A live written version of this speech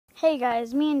Hey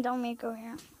guys, me and Delmekko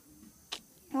here.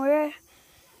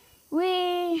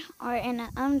 We are in an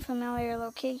unfamiliar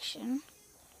location.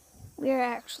 We are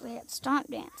actually at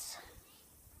Stomp Dance.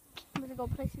 I'm gonna go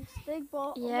play some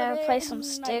stickball. Yeah, play some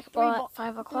stickball at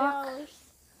 5 o'clock.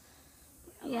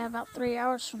 Yeah, about 3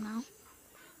 hours from now.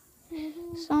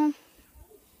 So,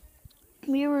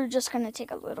 we were just gonna take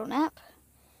a little nap.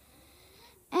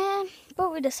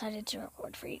 But we decided to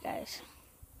record for you guys.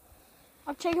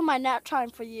 I'm taking my nap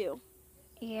time for you.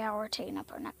 Yeah, we're taking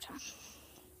up our nap time.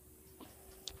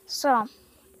 So,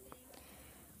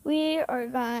 we're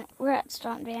at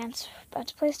Stomp Dance, about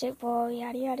to play stickball,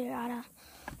 yada yada yada.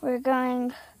 We're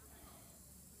going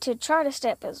to try to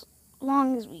step as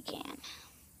long as we can.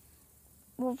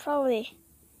 We'll probably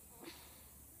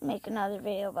make another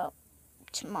video about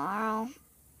tomorrow.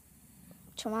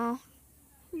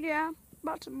 Yeah,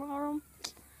 about tomorrow.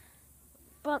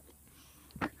 But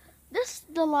this is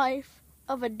the life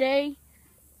of a day.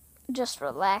 Just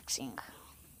relaxing.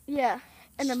 Yeah,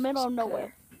 in the middle of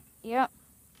nowhere. Yep.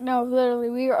 No, literally,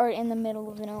 we are in the middle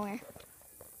of nowhere.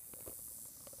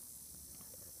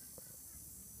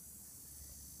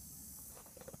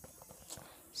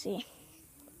 See,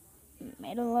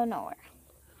 middle of nowhere.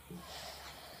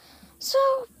 So,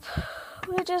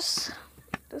 we just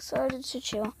decided to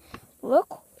chill.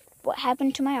 Look what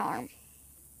happened to my arm.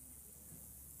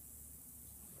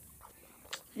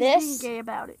 This Gay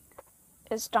about it.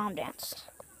 is Stomp Dance.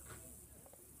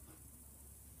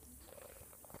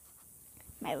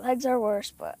 My legs are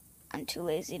worse, but I'm too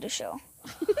lazy to show.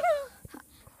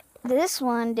 This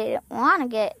one didn't want to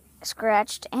get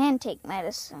scratched and take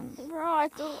medicine. Bro, I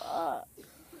threw up.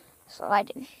 So I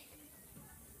did.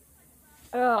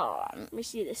 Oh, let me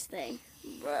see this thing.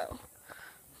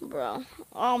 Bro,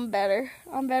 I'm better.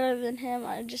 I'm better than him.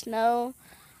 I just know.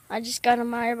 I just got a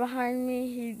Meyer behind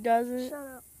me. He doesn't. Shut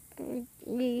up.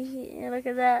 Yeah, look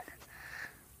at that.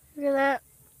 Look at that.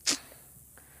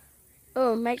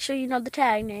 Oh, make sure you know the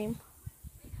tag name.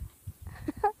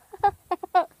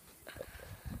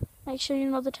 Make sure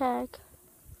you know the tag.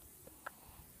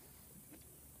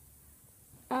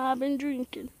 I've been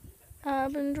drinking.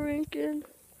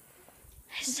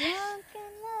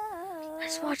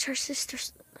 Let's watch her sister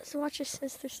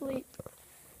sleep.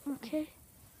 Okay.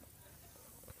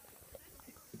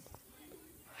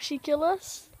 Will she kill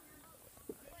us?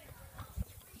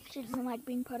 She doesn't like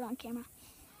being put on camera.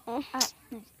 Oh. Nice.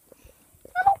 I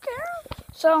don't care.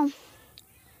 So,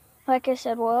 like I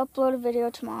said, we'll upload a video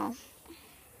tomorrow. We'll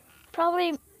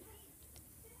probably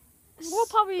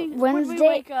Wednesday. when we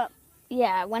wake up.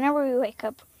 Yeah, whenever we wake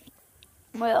up,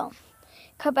 we'll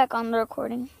cut back on the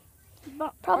recording.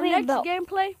 Probably our next about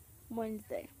gameplay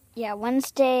Wednesday. Yeah,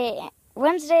 Wednesday,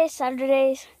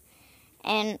 Saturdays,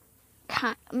 and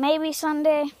maybe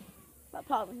Sunday. But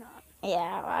probably not.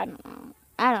 Yeah, I don't know.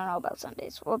 I don't know about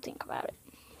Sundays. We'll think about it.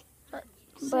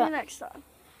 See you next time.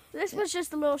 This was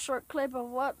just a little short clip of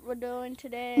what we're doing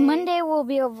today. Monday will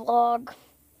be a vlog.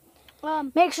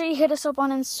 Make sure you hit us up on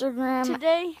Instagram.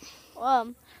 Today,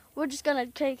 we're just gonna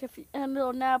take a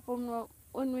little nap.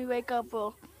 When we wake up,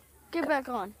 we'll get back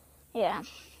on. Yeah.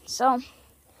 So,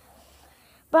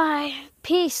 bye.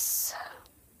 Peace.